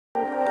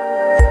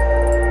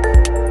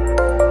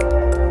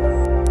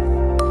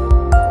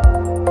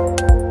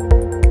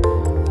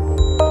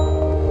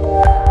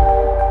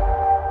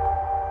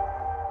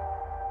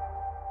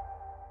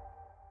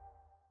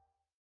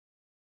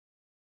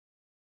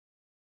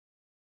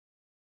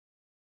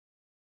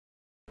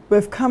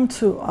We've come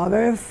to our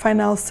very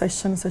final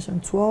session, session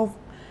 12.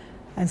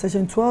 And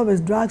session 12 is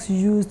drugs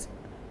used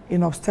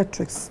in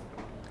obstetrics.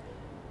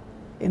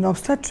 In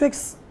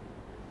obstetrics,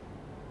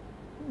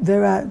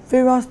 there are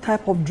various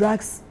types of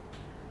drugs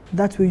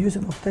that we use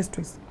in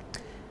obstetrics.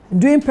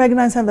 During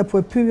pregnancy and the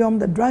puerperium,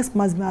 the drugs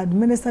must be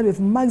administered with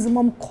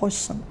maximum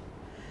caution,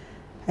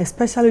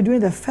 especially during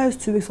the first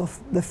 2 weeks of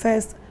the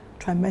first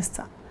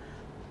trimester.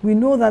 We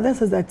know that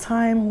this is the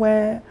time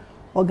where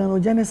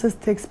organogenesis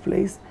takes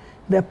place.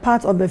 The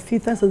part of the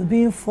fetus is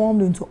being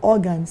formed into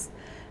organs,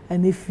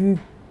 and if you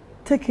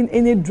take in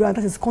any drug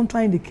that is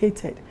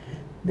contraindicated,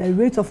 the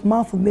rate of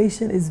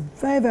malformation is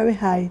very, very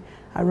high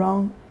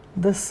around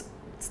this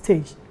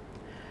stage.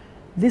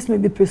 This may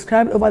be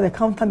prescribed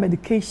over-the-counter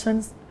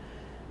medications.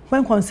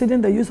 When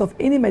considering the use of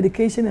any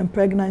medication in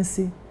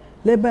pregnancy,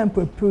 labor, and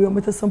puerperium,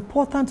 it is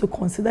important to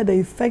consider the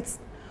effects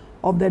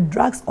of the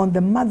drugs on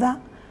the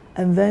mother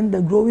and then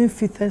the growing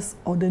fetus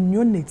or the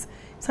neonates.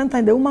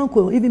 Sometimes the woman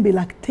could even be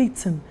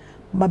lactating,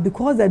 but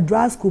because the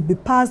drugs could be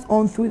passed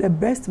on through the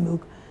breast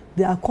milk,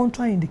 they are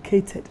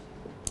contraindicated.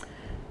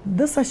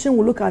 This session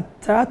will look at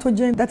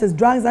teratogen, that is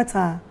drugs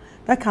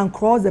that can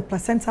cross the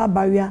placental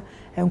barrier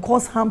and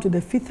cause harm to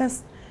the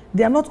fetus.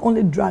 They are not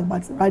only drugs,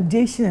 but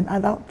radiation and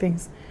other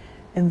things.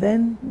 And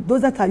then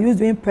those that are used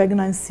during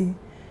pregnancy,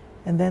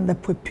 and then the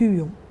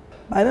puerperium.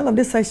 By the end of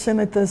this session,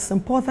 it is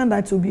important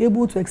that you'll be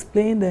able to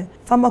explain the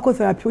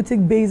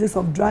pharmacotherapeutic basis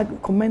of drug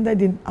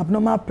recommended in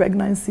abnormal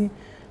pregnancy,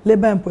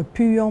 labor, and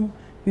puerperium.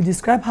 You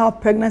describe how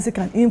pregnancy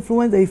can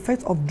influence the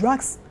effect of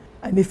drugs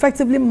and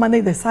effectively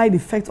manage the side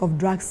effects of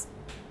drugs.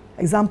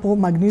 Example,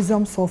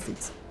 magnesium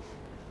sulfate.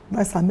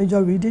 That's our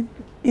major reading.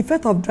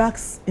 Effect of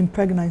drugs in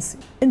pregnancy.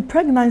 In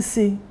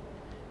pregnancy,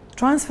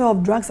 transfer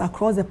of drugs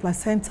across the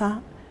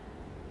placenta,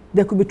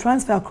 there could be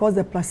transfer across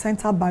the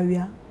placental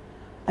barrier,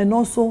 and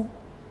also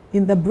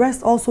in the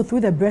breast, also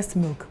through the breast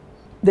milk.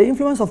 The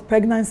influence of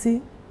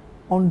pregnancy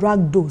on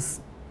drug dose,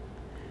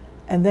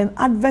 and then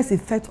adverse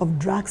effect of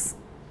drugs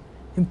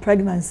in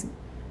pregnancy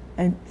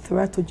and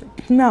teratogen.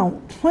 Now,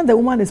 when the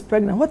woman is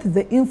pregnant, what is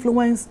the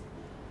influence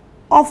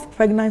of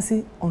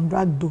pregnancy on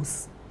drug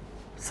dose?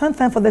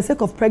 Sometimes, for the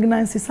sake of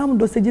pregnancy, some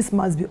dosages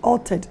must be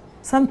altered,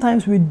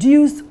 sometimes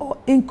reduced or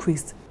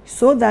increased,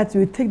 so that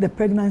we take the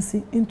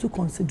pregnancy into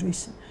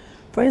consideration.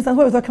 For instance,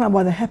 when we're talking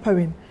about the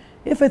heparin,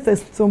 if it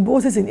is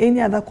thrombosis in any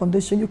other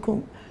condition, you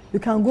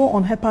can go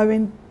on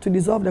heparin to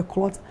dissolve the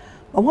clot.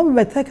 But when we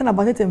were talking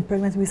about it in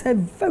pregnancy, we said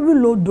very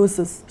low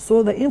doses.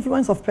 So the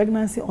influence of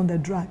pregnancy on the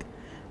drug.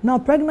 Now,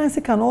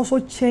 pregnancy can also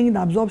change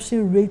the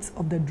absorption rates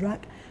of the drug.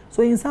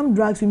 So in some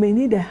drugs, you may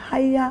need a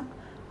higher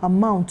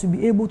amount to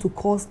be able to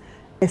cause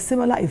a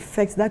similar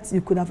effect that you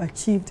could have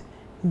achieved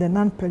in the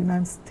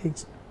non-pregnant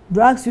stage.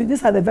 Drugs,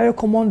 these are the very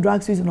common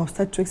drugs used in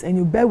obstetrics, and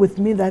you bear with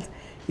me that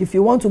if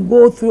you want to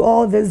go through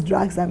all these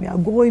drugs, and we are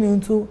going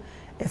into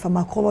a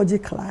pharmacology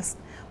class.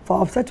 For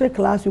obstetric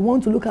class, we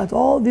want to look at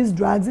all these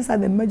drugs. These are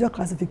the major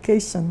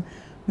classification.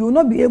 You will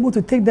not be able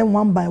to take them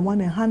one by one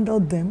and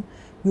handle them.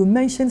 We'll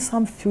mention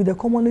some few, the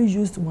commonly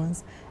used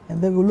ones,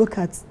 and then we'll look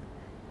at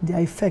their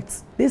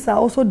effects. These are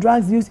also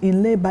drugs used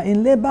in labor.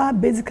 In labor,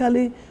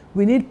 basically,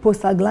 we need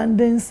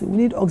prostaglandins, we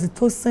need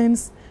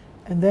oxytocins,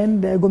 and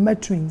then the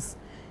ergometrines.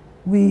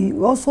 We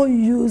also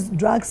use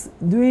drugs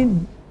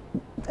during,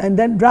 and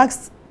then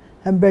drugs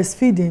and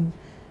breastfeeding.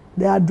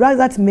 There are drugs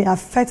that may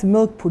affect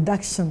milk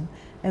production,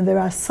 and there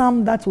are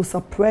some that will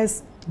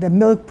suppress the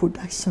milk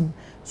production.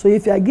 So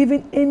if you are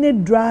giving any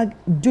drug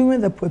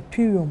during the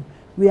puerperium,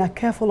 we are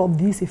careful of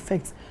these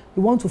effects.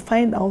 We want to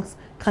find out,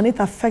 can it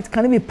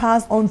be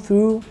passed on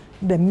through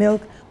the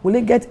milk? Will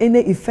it get any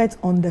effect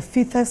on the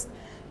fetus?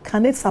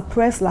 Can it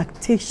suppress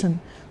lactation?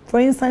 For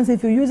instance,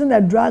 if you're using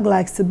a drug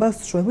like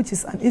sebastrol, which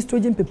is an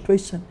estrogen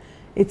preparation,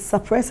 it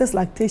suppresses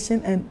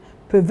lactation and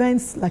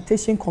prevents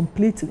lactation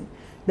completely.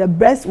 The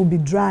breast will be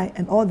dry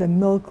and all the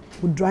milk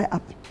will dry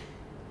up.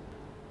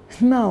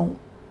 Now,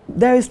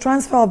 there is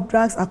transfer of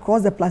drugs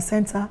across the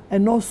placenta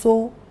and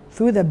also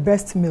through the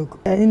breast milk.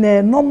 In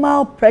a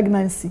normal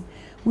pregnancy,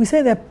 we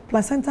say the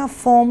placenta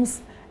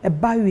forms a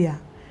barrier,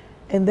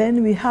 and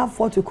then we have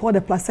what we call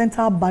the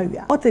placental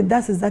barrier. What it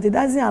does is that it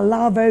doesn't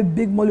allow very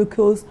big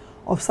molecules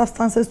of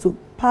substances to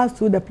pass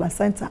through the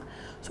placenta.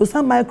 So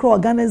some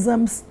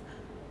microorganisms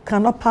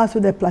cannot pass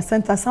through the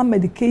placenta. Some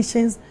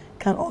medications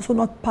can also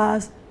not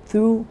pass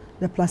through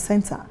the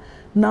placenta.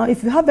 Now,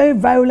 if you have very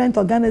virulent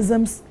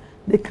organisms,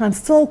 they can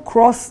still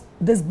cross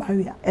this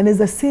barrier. And it's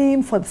the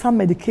same for some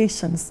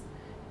medications.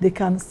 They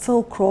can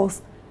still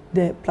cross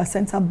the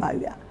placenta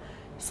barrier.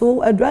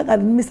 So a drug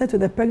administered to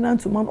the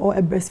pregnant woman or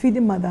a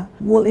breastfeeding mother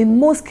will in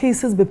most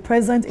cases be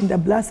present in the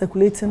blood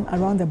circulating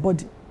around the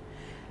body.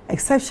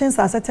 Exceptions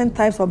are certain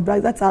types of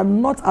drugs that are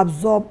not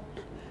absorbed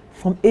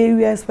from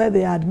areas where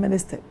they are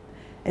administered.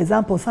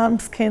 Example, some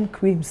skin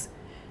creams.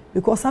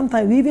 Because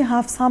sometimes we even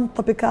have some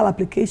topical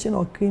application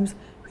or creams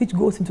which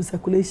goes into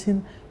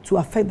circulation to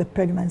affect the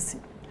pregnancy.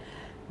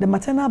 The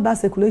maternal blood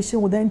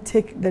circulation will then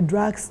take the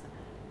drugs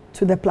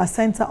to the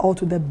placenta or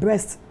to the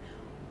breast,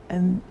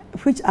 and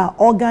which are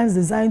organs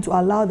designed to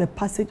allow the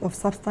passage of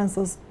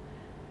substances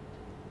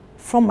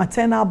from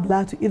maternal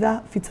blood to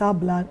either fetal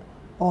blood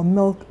or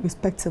milk,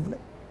 respectively.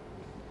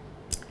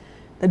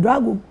 The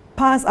drug will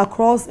pass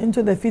across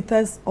into the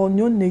fetus or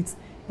neonates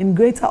in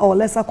greater or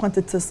lesser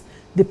quantities,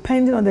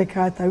 depending on the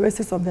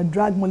characteristics of the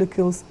drug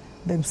molecules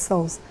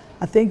themselves.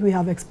 I think we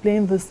have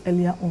explained this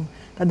earlier on,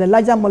 that the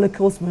larger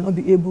molecules may not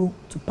be able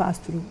to pass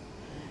through.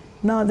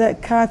 Now, the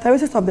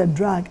characteristics of the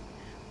drug: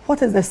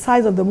 what is the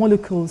size of the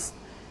molecules?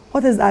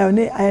 What is the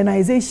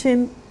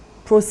ionization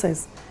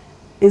process?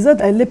 Is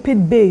it a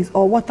lipid base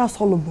or water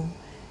soluble?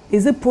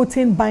 Is it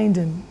protein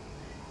binding?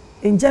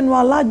 In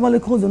general, large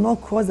molecules do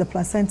not cross the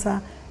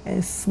placenta,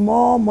 and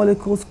small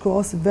molecules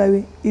cross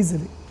very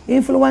easily.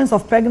 Influence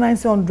of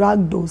pregnancy on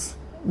drug dose.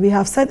 We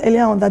have said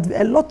earlier on that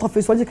a lot of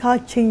physiological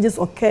changes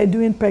occur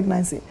during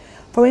pregnancy.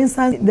 For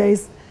instance, there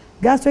is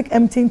gastric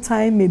emptying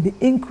time may be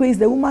increased,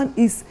 the woman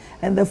eats,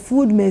 and the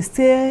food may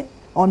stay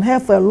on her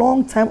for a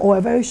long time or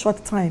a very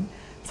short time.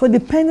 So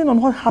depending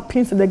on what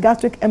happens to the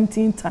gastric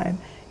emptying time,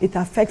 it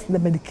affects the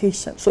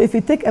medication. So if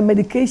you take a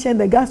medication,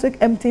 the gastric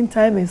emptying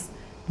time is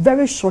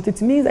very short.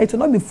 It means that it will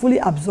not be fully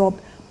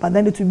absorbed, but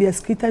then it will be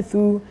excreted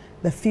through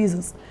the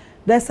feces.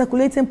 The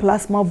circulating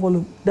plasma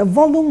volume. The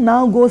volume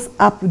now goes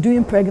up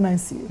during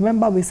pregnancy.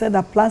 Remember, we said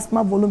that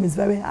plasma volume is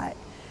very high.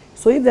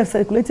 So if the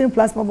circulating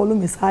plasma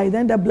volume is high,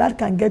 then the blood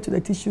can get to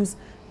the tissues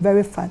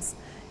very fast.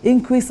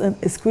 Increase in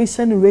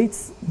excretion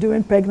rates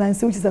during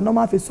pregnancy, which is a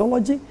normal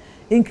physiology.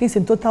 Increase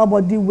in total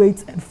body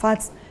weight and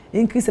fats.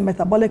 Increase in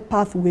metabolic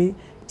pathway.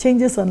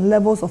 Changes in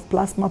levels of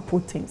plasma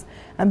proteins.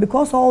 And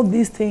because all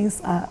these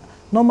things are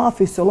normal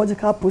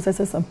physiological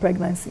processes in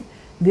pregnancy,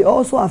 they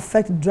also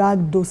affect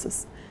drug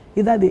doses.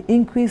 Either they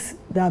increase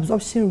the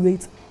absorption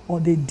rate or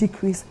they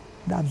decrease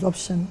the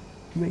absorption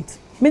rate.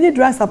 Many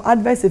drugs have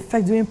adverse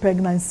effects during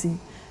pregnancy,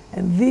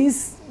 and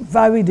these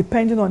vary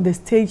depending on the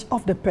stage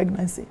of the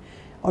pregnancy.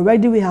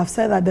 Already we have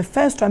said that the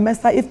first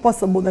trimester, if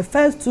possible, the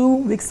first 2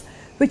 weeks,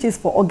 which is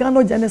for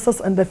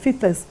organogenesis in the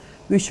fetus,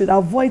 we should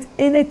avoid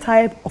any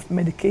type of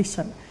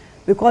medication,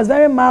 because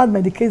very mild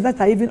medications that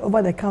are even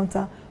over the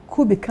counter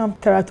could become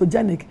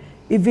teratogenic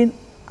even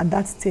at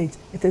that stage.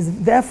 It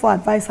is therefore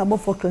advisable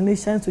for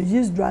clinicians to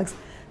use drugs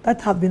that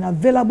have been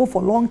available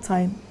for a long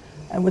time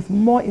and with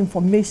more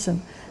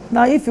information.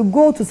 Now, if you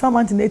go to some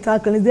antenatal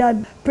clinics, they are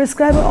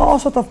prescribing all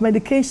sorts of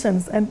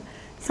medications, and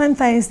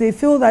sometimes they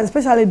feel that,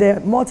 especially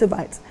the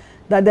multivites,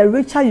 that the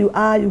richer you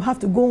are, you have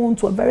to go on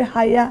to a very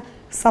higher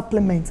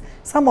supplement.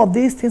 Some of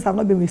these things have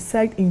not been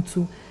researched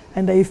into,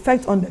 and the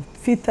effect on the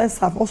fetus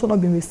have also not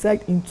been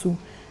researched into,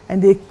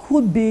 and they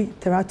could be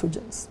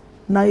teratogens.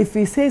 Now, if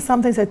we say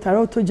something is a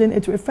teratogen,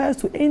 it refers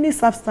to any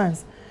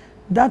substance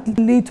that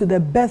leads to the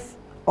birth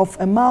of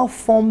a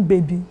malformed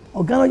baby.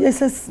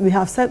 Organogenesis, we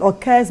have said,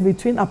 occurs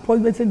between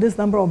approximately this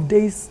number of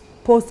days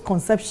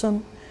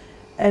post-conception,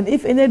 and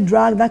if any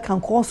drug that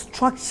can cause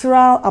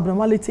structural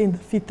abnormality in the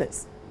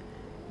fetus,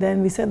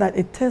 then we say that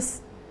it is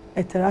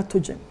a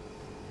teratogen.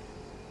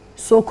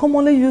 So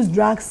commonly used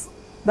drugs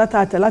that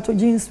are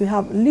teratogens, we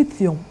have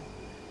lithium.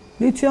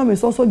 Lithium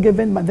is also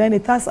given, but then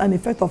it has an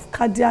effect of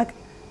cardiac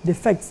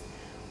defects.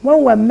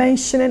 When we're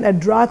mentioning a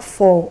drug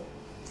for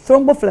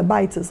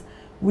thrombophlebitis,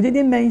 we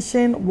didn't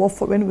mention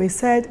warfarin, we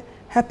said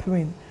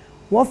heparin.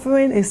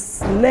 Warfarin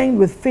is linked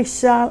with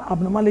facial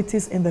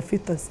abnormalities in the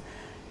fetus.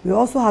 We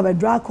also have a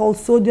drug called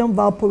sodium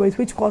valproate,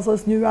 which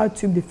causes neural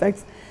tube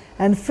defects,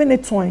 and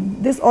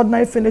phenytoin. This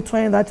ordinary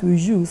phenytoin that we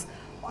use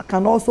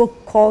can also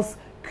cause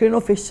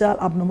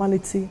craniofacial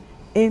abnormality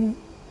in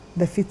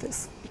the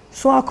fetus.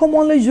 So our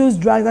commonly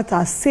used drugs that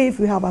are safe,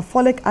 we have a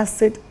folic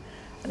acid.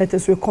 And it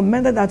is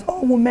recommended that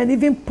all women,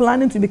 even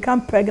planning to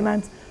become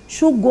pregnant,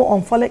 should go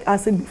on folic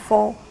acid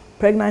before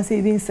pregnancy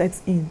even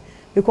sets in.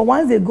 Because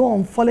once they go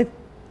on folic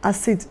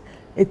acid,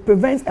 it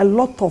prevents a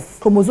lot of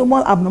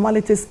chromosomal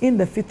abnormalities in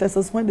the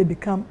fetuses when they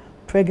become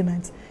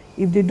pregnant.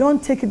 If they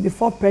don't take it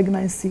before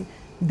pregnancy,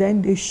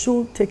 then they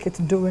should take it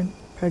during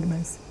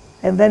pregnancy.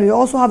 And then we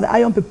also have the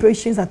iron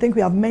preparations. I think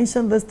we have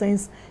mentioned these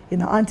things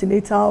in our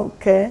antenatal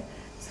care.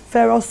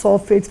 Ferrous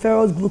sulfate,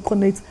 ferrous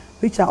gluconate,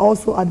 which are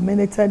also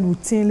administered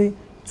routinely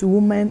to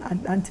women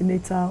at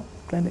antenatal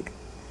clinic.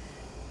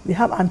 We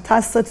have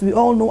antacids. We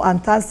all know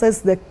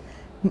antacids, the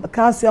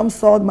calcium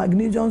salt,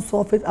 magnesium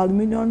sulfate,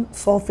 aluminum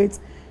sulfate.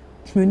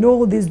 We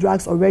know these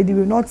drugs already.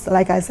 We're not,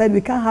 like I said,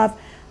 we can't have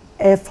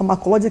a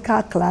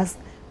pharmacological class.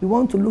 We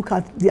want to look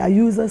at their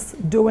uses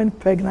during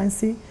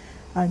pregnancy,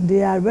 and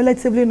they are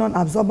relatively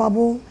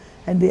non-absorbable,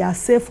 and they are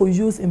safe for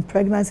use in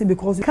pregnancy,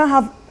 because you can't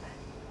have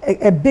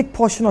a big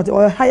portion of it,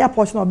 or a higher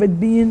portion of it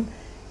being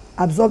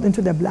absorbed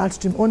into the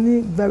bloodstream,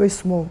 only very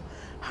small.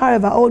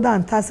 However, older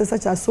antacids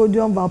such as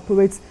sodium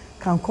valproate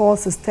can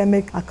cause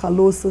systemic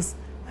alkalosis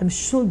and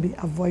should be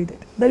avoided.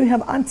 Then we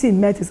have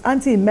antiemetics.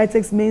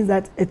 Antiemetics means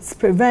that it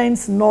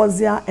prevents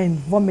nausea and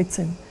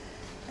vomiting.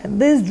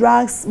 And these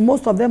drugs,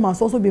 most of them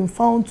has also been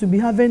found to be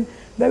having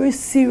very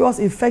serious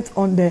effects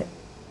on the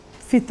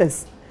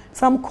fetus.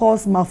 Some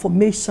cause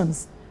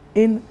malformations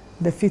in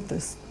the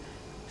fetus.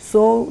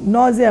 So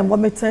nausea and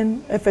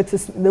vomiting, if it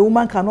is, the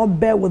woman cannot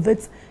bear with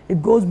it,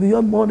 it goes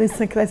beyond morning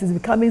sickness, it's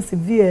becoming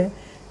severe,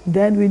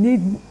 then we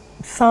need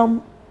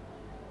some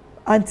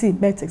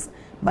antiemetics,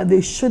 but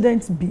they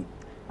shouldn't be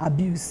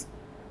abused.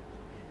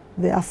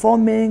 There are 4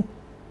 main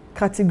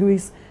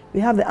categories.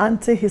 We have the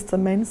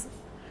antihistamines,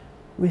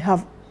 we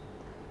have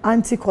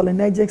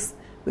anticholinergics,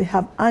 we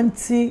have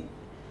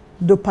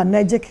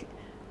anti-dopaminergic,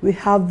 we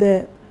have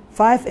the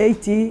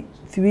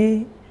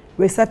 5-HT3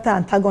 receptor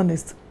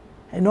antagonists,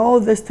 and all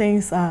these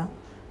are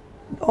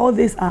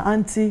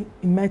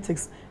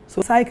antiemetics.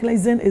 So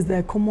cyclizine is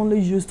the commonly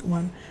used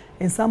one,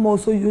 and some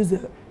also use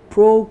the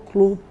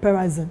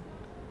prochlorperazine,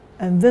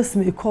 and this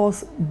may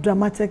cause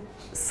dramatic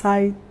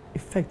side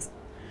effects.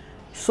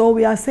 So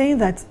we are saying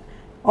that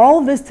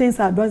all these things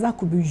are drugs that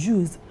could be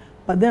used,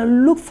 but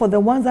then look for the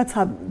ones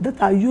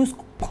that are used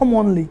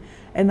commonly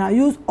and are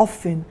used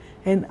often,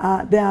 and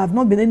there have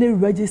not been any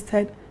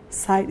registered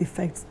side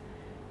effects.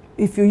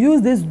 If you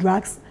use these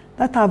drugs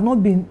that have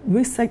not been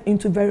researched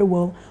into very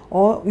well,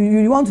 or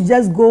you want to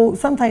just go,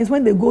 sometimes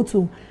when they go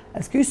to,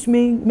 excuse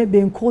me, maybe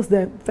in course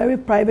the very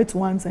private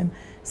ones, and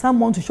some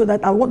want to show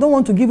that I don't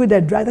want to give you the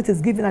drug that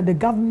is given at the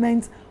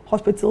government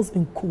hospitals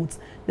in quotes,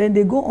 then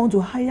they go on to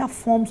higher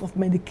forms of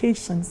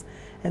medications,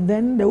 and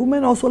then the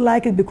women also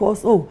like it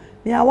because, oh,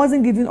 yeah, I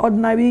wasn't given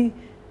ordinary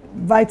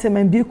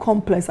vitamin B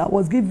complex, I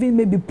was given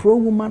maybe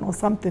pro-woman or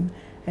something,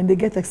 and they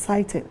get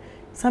excited.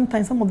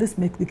 Sometimes some of these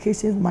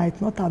medications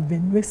might not have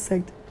been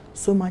researched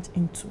so much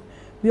into.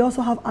 We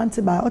also have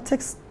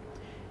antibiotics,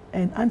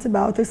 and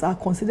antibiotics are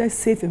considered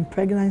safe in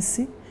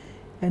pregnancy,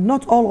 and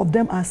not all of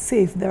them are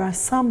safe. There are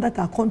some that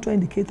are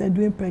contraindicated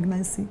during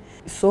pregnancy.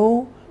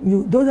 So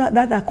those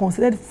that are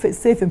considered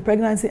safe in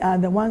pregnancy are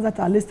the ones that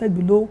are listed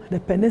below: the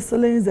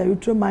penicillins, the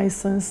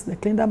erythromycins, the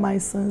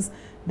clindamycins,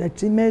 the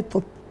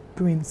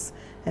trimethoprim,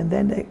 and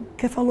then the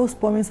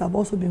cephalosporins have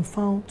also been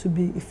found to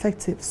be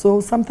effective.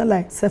 So something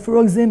like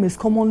cefuroxime is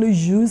commonly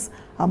used,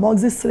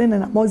 amoxicillin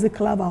and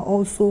amoxiclav are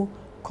also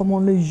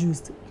commonly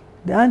used.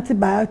 The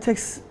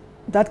antibiotics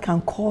that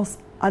can cause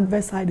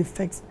adverse side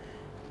effects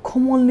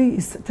commonly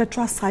is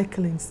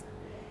tetracyclines.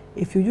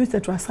 If you use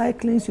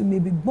tetracyclines, you may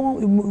be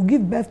born, you will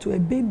give birth to a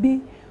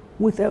baby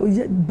with a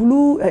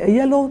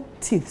yellow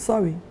teeth,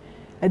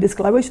 a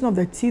discoloration of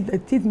the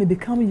teeth may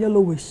become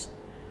yellowish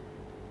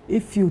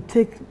if you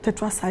take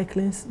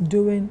tetracyclines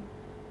during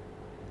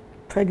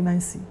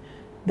pregnancy.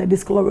 The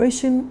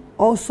discoloration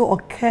also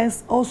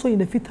occurs in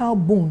the fetal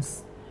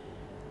bones,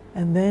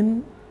 and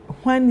then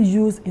when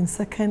used in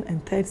 2nd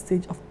and 3rd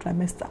stage of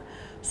trimester.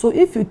 So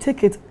if you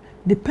take it,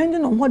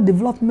 depending on what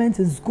development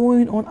is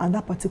going on at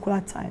that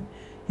particular time,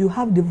 you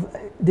have the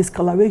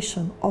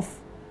discoloration of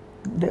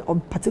the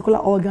particular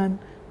organ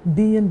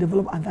being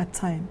developed at that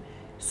time.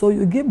 So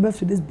you give birth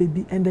to this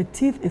baby and the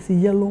teeth is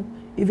yellow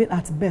even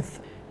at birth.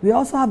 We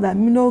also have the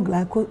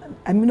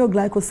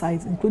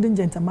aminoglycosides, including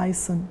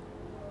gentamicin.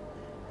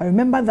 I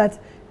remember that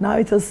now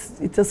it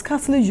is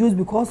scarcely used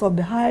because of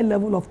the high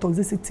level of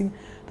toxicity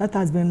that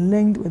has been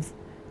linked with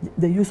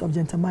the use of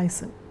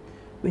gentamicin.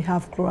 We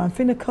have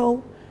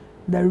chloramphenicol.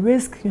 The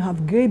risk, you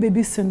have gray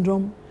baby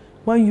syndrome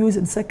when used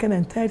in 2nd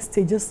and 3rd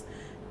stages.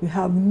 We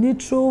have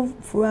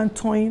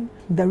nitrofurantoin.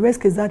 The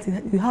risk is that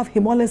you have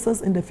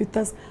hemolysis in the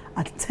fetus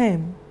at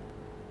term.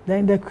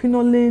 Then the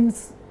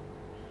quinolines,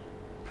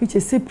 which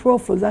is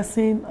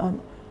ciprofloxacin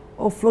and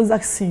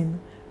ofloxacin,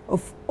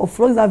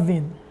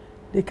 ofloxavin.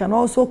 They can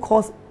also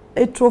cause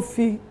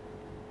atrophy,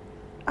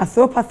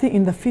 arthropathy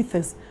in the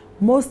fetus.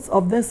 Most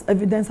of this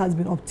evidence has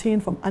been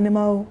obtained from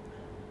animal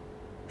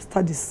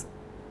studies.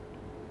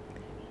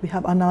 We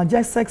have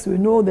analgesics. We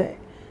know the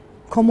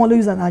commonly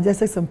used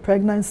analgesics in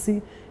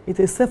pregnancy. It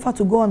is safer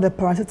to go on the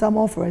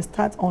paracetamol for a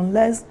start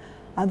unless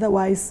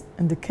otherwise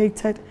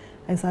indicated.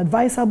 It's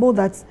advisable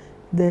that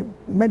the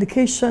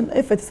medication,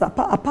 if it's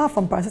apart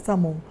from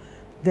paracetamol,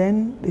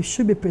 then they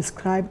should be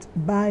prescribed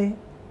by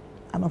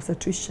an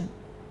obstetrician.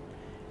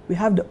 We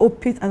have the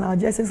opiate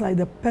analgesics like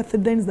the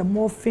pethidines, the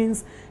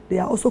morphines. They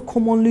are also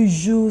commonly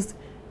used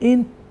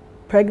in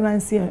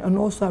pregnancy and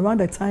also around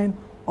the time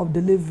of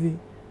delivery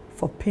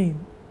for pain.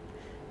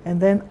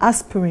 And then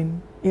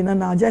aspirin. In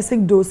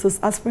analgesic doses,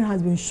 aspirin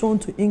has been shown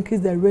to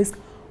increase the risk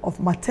of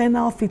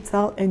maternal,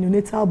 fetal, and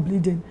neonatal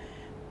bleeding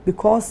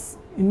because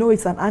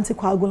it's an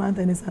anticoagulant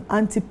and it's an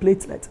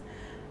antiplatelet.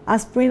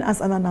 Aspirin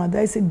as an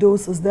analgesic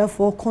dose is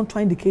therefore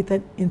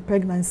contraindicated in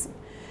pregnancy.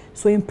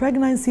 So in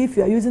pregnancy, if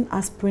you are using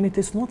aspirin, it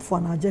is not for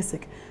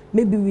analgesic.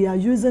 Maybe we are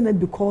using it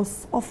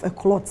because of a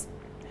clot.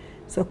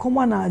 So a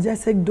common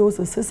analgesic dose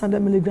is 600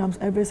 milligrams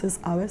every 6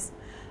 hours.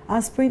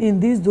 Aspirin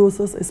in these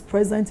doses is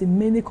present in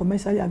many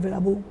commercially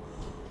available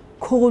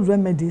cold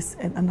remedies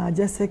and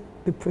analgesic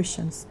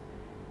preparations.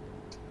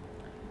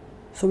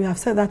 So we have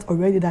said that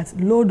already, that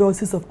low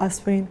doses of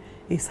aspirin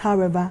is,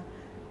 however,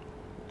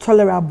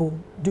 tolerable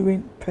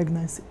during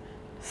pregnancy.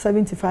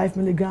 75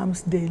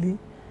 milligrams daily.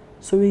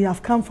 So we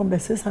have come from the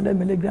 600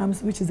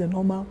 milligrams, which is the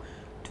normal,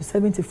 to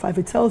 75.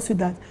 It tells you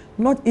that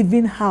not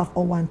even half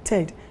or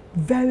 1/3,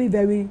 very,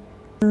 very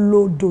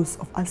low dose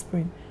of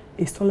aspirin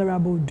is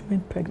tolerable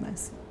during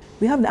pregnancy.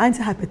 We have the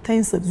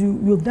antihypertensives.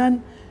 You've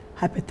done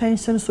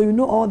hypertension, so you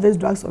know all these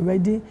drugs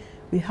already.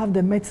 We have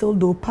the methyl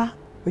dopa,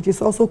 which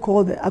is also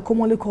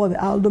commonly called the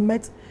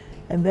aldomet.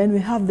 And then we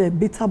have the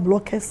beta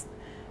blockers.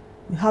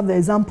 We have the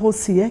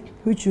examples here,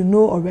 which you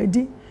know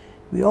already.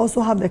 We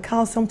also have the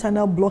calcium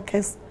channel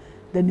blockers,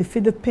 the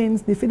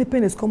nifedipine.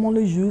 Nifedipine is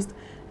commonly used,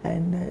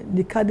 and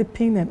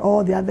nicardipine and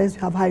all the others.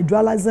 We have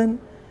hydralazine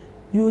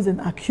used in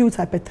acute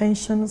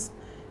hypertension.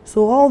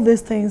 So all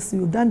these things,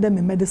 you've done them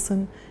in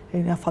medicine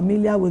and you're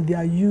familiar with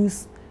their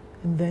use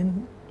and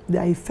then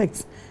their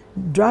effects.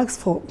 Drugs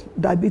for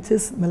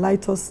diabetes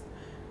mellitus,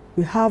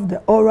 we have the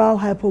oral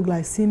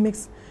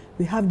hypoglycemics,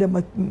 we have the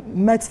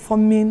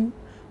metformin,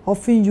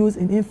 often used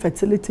in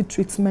infertility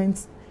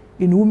treatments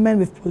in women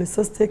with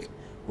polycystic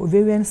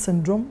ovarian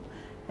syndrome.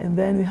 And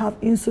then we have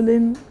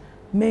insulin,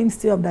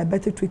 mainstay of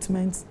diabetic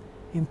treatments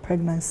in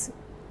pregnancy.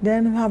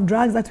 Then we have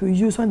drugs that we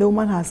use when the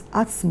woman has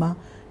asthma.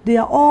 They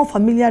are all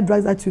familiar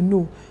drugs that you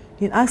know.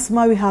 In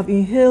asthma, we have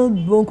inhaled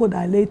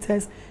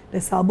bronchodilators, the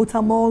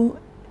salbutamol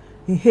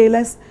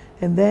inhalers,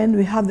 and then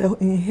we have the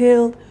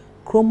inhaled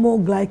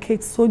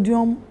chromoglycate,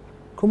 sodium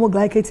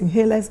chromoglycate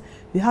inhalers.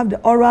 We have the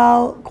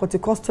oral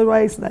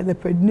corticosteroids like the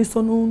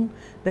prednisolone,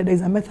 the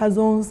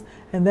dexamethasones,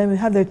 and then we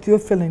have the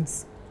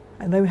theophylline.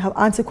 And then we have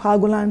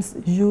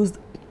anticoagulants used.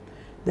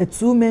 The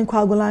two main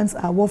coagulants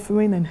are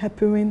warfarin and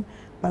heparin,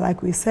 but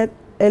like we said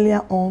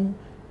earlier on,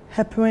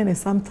 heparin is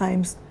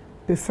sometimes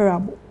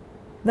preferable.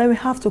 Then we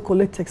have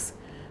tocolytics.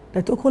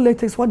 The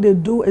tocolytics, what they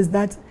do is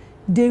that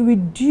they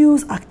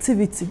reduce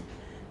activity.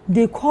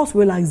 They cause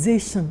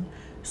relaxation.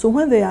 So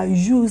when they are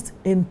used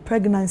in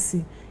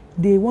pregnancy,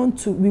 we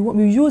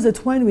use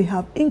it when we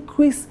have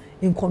increase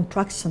in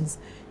contractions.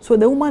 So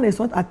the woman is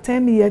not at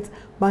term yet,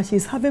 but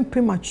she's having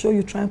premature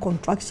uterine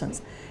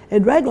contractions. A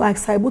drug like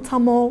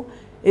salbutamol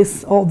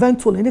or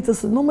Ventolin, it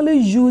is normally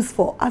used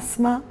for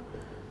asthma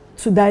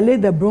to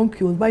dilate the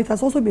bronchioles, but it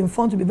has also been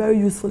found to be very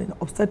useful in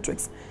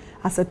obstetrics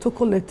as a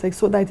tocolytic,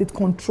 so that it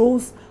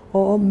controls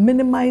or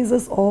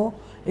minimizes, or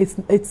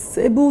it's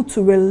able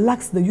to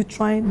relax the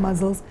uterine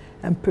muscles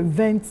and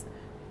prevent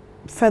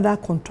further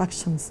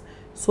contractions.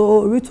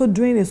 So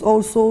ritodrine is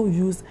also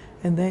used,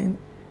 and then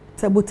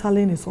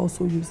terbutaline is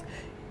also used.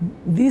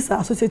 These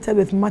are associated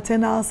with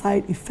maternal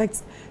side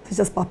effects such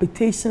as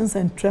palpitations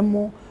and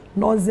tremor,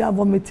 nausea,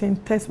 vomiting,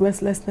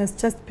 restlessness,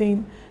 chest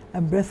pain,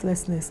 and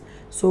breathlessness.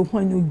 So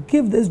when you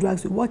give these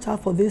drugs, you watch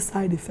out for these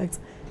side effects,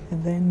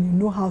 and then you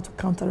know how to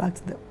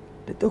counteract them.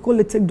 The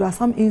tocolytic drugs,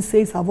 some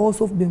NSAIDs have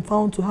also been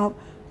found to have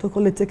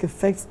tocolytic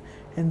effects,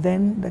 and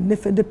then the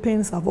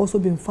nifedipines have also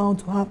been found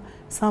to have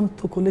some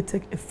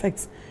tocolytic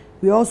effects.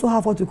 We also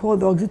have what we call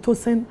the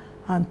oxytocin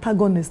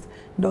antagonist.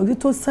 The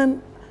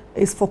oxytocin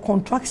is for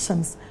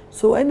contractions.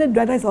 So any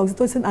drug that is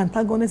oxytocin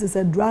antagonist is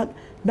a drug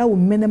that will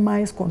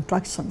minimize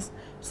contractions.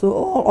 So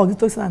all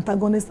oxytocin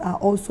antagonists are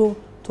also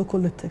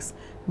tocolytics.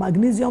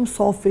 Magnesium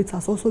sulfate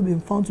has also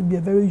been found to be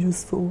a very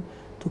useful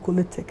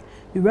tocolytic.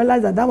 You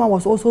realize that one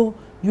was also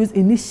used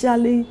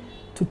initially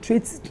to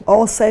treat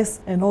ulcers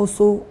and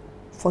also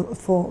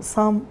for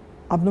some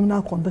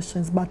abdominal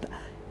conditions, but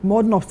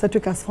modern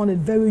obstetric has found it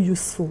very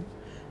useful.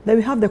 Then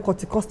we have the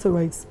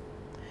corticosteroids,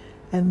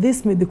 and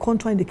this may be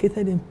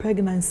contraindicated in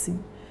pregnancy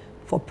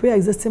for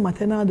pre-existing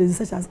maternal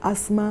diseases such as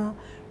asthma,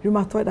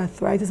 rheumatoid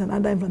arthritis, and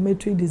other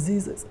inflammatory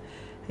diseases.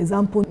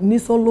 Example,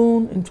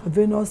 nisolone,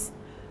 intravenous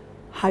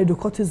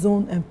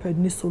hydrocortisone, and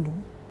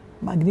prednisolone.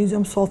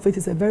 Magnesium sulfate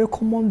is a very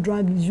common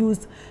drug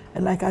used,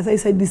 and like as I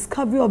said,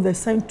 discovery of the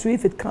century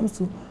if it comes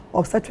to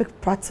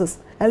obstetric practice.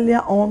 Earlier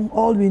on,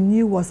 all we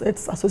knew was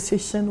its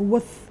association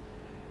with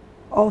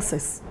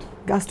ulcers,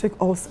 gastric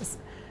ulcers.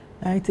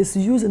 It is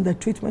used in the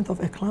treatment of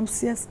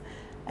eclampsias,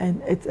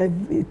 and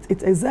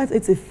it exerts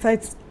its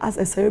effects as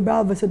a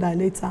cerebral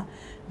vasodilator,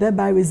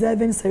 thereby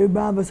reserving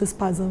cerebral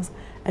vasospasms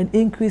and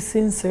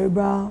increasing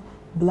cerebral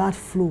blood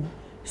flow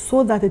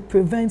so that it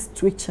prevents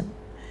twitching.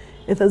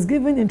 It is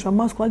given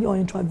intramuscularly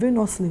or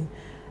intravenously,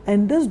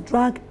 and this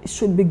drug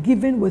should be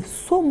given with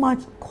so much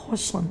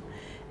caution.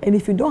 And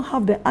if you don't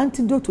have the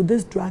antidote to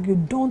this drug, you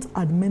don't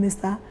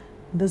administer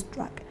this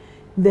drug.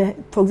 The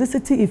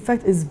toxicity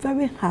effect is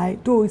very high,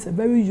 though it's a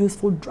very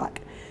useful drug.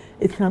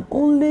 It can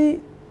only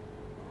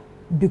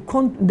be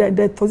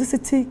the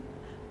toxicity,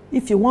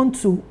 if you want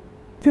to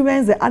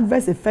experience the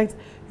adverse effect,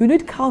 you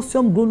need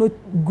calcium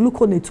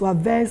gluconate to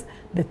averse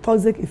the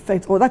toxic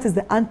effect, or that is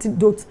the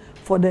antidote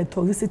for the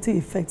toxicity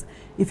effect.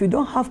 If you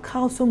don't have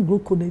calcium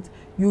gluconate,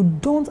 you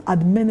don't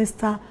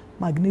administer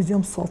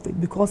magnesium sulfate,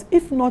 because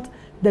if not,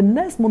 the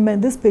next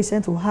moment this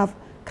patient will have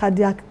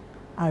cardiac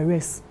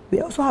arrest.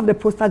 We also have the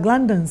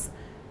prostaglandins.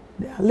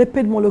 They are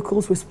lipid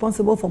molecules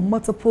responsible for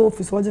multiple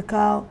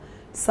physiological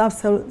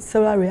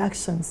subcellular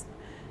reactions.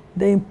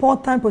 The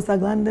important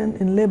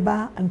prostaglandin in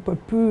labor and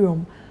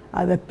puerperium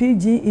are the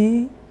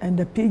PGE and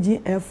the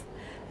PGF,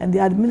 and they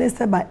are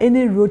administered by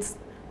any routes,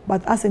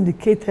 but as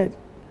indicated,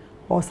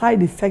 or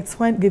side effects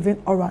when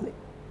given orally.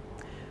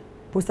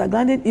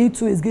 Prostaglandin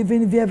E2 is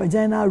given via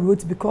vaginal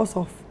route because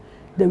of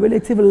the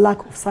relative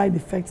lack of side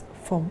effects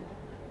from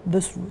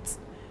this route.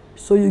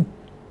 So you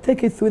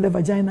take it through the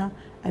vagina,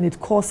 and it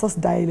causes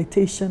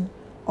dilatation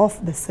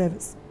of the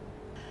cervix.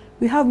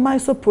 We have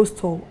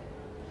misoprostol.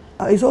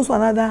 It's also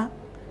another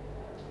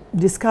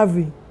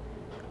discovery.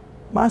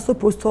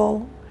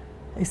 Misoprostol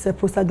is a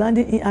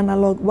prostaglandin E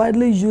analog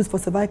widely used for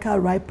cervical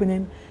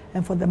ripening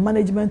and for the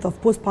management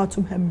of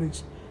postpartum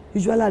hemorrhage,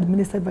 usually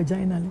administered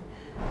vaginally.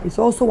 It's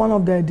also one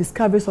of the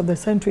discoveries of the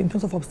century in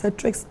terms of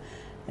obstetrics,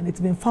 and it's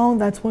been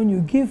found that when you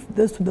give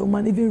this to the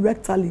woman, even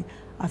rectally,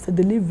 after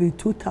delivery,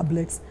 2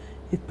 tablets,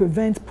 it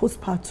prevents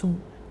postpartum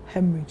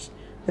hemorrhage.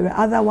 There were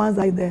other ones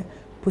like the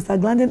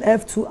prostaglandin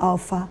F2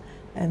 alpha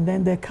and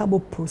then the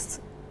carboprost.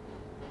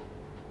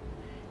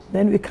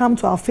 Then we come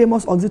to our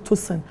famous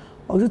oxytocin.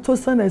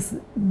 Oxytocin is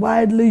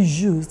widely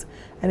used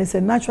and it's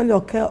a naturally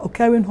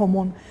occurring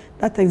hormone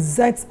that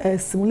exerts a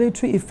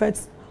stimulatory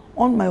effect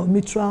on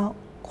myometrial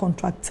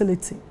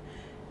contractility.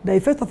 The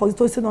effect of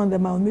oxytocin on the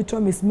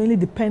myometrium is mainly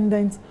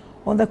dependent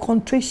on the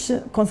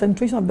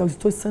concentration of the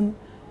oxytocin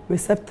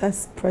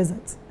receptors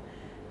present.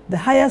 The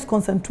highest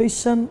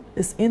concentration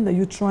is in the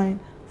uterine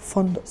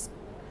fundus.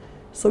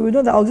 So we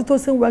know that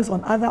oxytocin works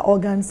on other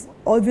organs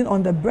or even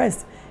on the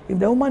breast. If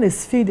the woman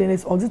is feeding,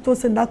 it's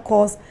oxytocin that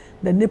causes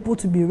the nipple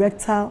to be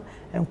erectile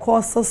and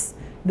causes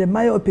the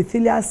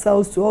myoepithelial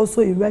cells to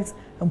also erect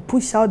and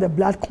push out the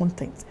blood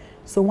content.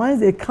 So once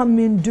they come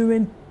in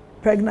during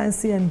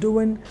pregnancy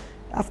and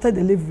after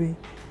delivery,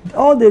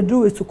 all they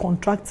do is to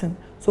contracting.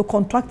 So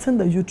contracting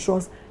the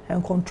uterus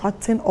and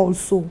contracting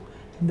also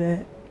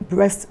the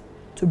breast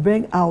to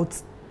bring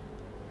out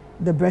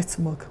the breast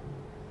milk.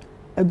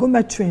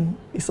 Ergometrin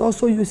is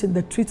also used in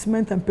the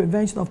treatment and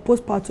prevention of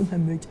postpartum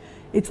hemorrhage.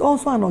 It's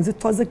also an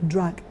oxytocic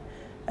drug.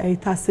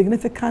 It has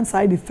significant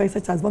side effects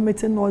such as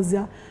vomiting,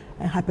 nausea,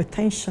 and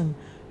hypertension.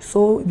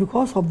 So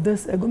because of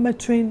this,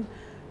 ergometrin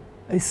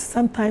is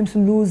sometimes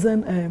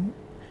losing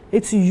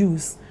its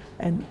use.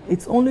 And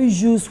it's only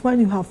used when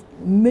you have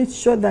made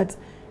sure that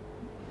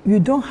you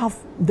don't have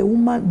the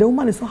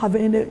woman is not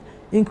having any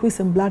increase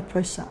in blood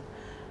pressure.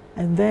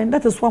 And then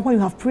that is why when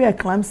you have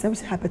preeclampsia, which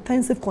is a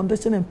hypertensive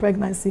condition in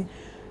pregnancy,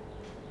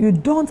 you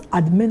don't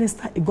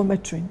administer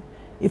ergometrin.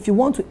 If you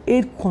want to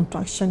aid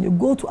contraction, you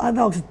go to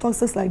other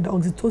oxytoxics like the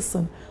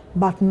oxytocin,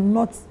 but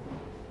not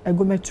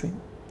ergometrin.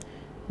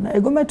 Now,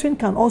 ergometrin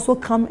can also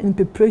come in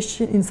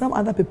preparation, in some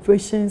other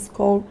preparations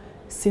called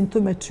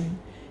symptometrin.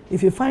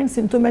 If you find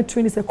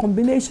symptometrin, it's a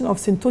combination of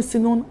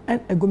syntocinon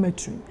and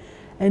ergometrin.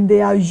 And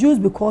they are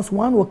used because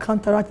one will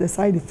counteract the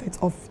side effects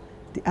of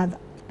the other.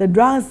 The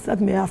drugs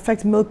that may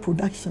affect milk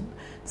production.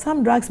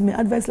 Some drugs may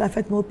adversely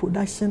affect milk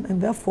production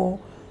and therefore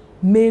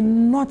may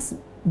not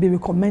be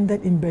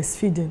recommended in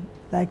breastfeeding.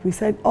 Like we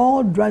said,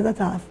 all drugs that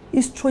have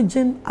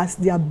estrogen as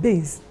their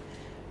base.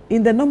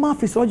 In the normal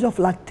physiology of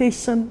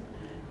lactation,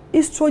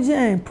 estrogen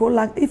and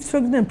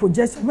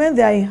progesterone, when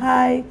they are in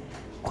high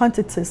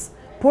quantities,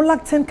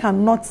 prolactin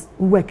cannot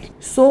work.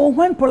 So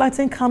when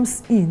prolactin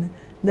comes in,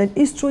 then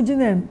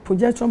estrogen and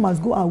progesterone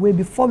must go away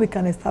before we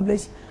can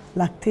establish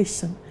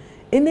lactation.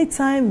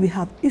 Anytime we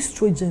have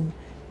estrogen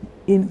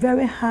in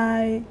very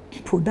high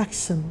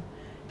production,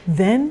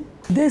 then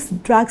these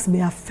drugs may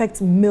affect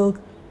milk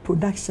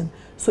production.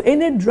 So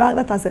any drug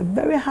that has a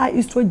very high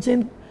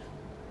estrogen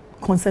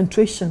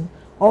concentration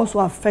also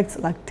affects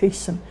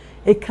lactation.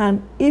 It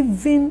can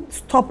even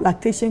stop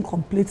lactation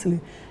completely.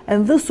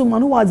 And this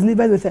woman who was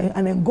delivered with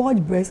an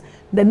engorged breast,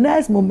 the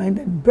next moment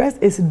the breast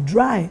is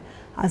dry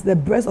as the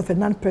breast of a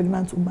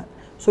non-pregnant woman.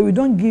 So we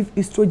don't give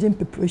estrogen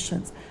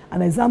preparations.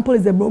 An example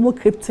is the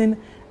bromocriptine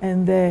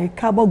and the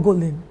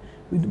carbogoline.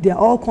 They are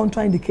all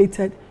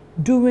contraindicated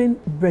during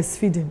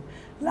breastfeeding.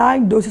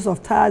 Large doses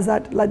of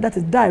thiazide, that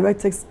is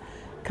diuretics,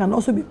 can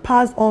also be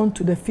passed on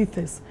to the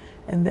fetus.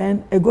 And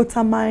then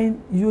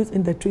ergotamine used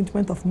in the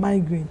treatment of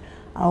migraine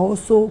are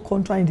also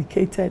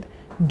contraindicated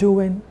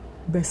during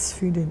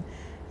breastfeeding.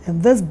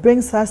 And this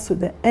brings us to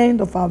the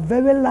end of our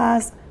very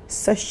last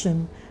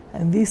session,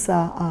 and these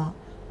are our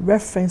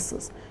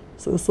references.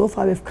 So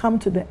far we've come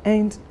to the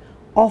end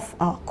of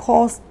our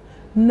course,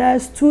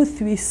 Nurse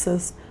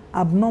 236,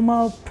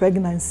 Abnormal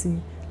Pregnancy,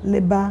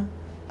 Labor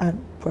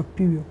and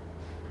Puerperio.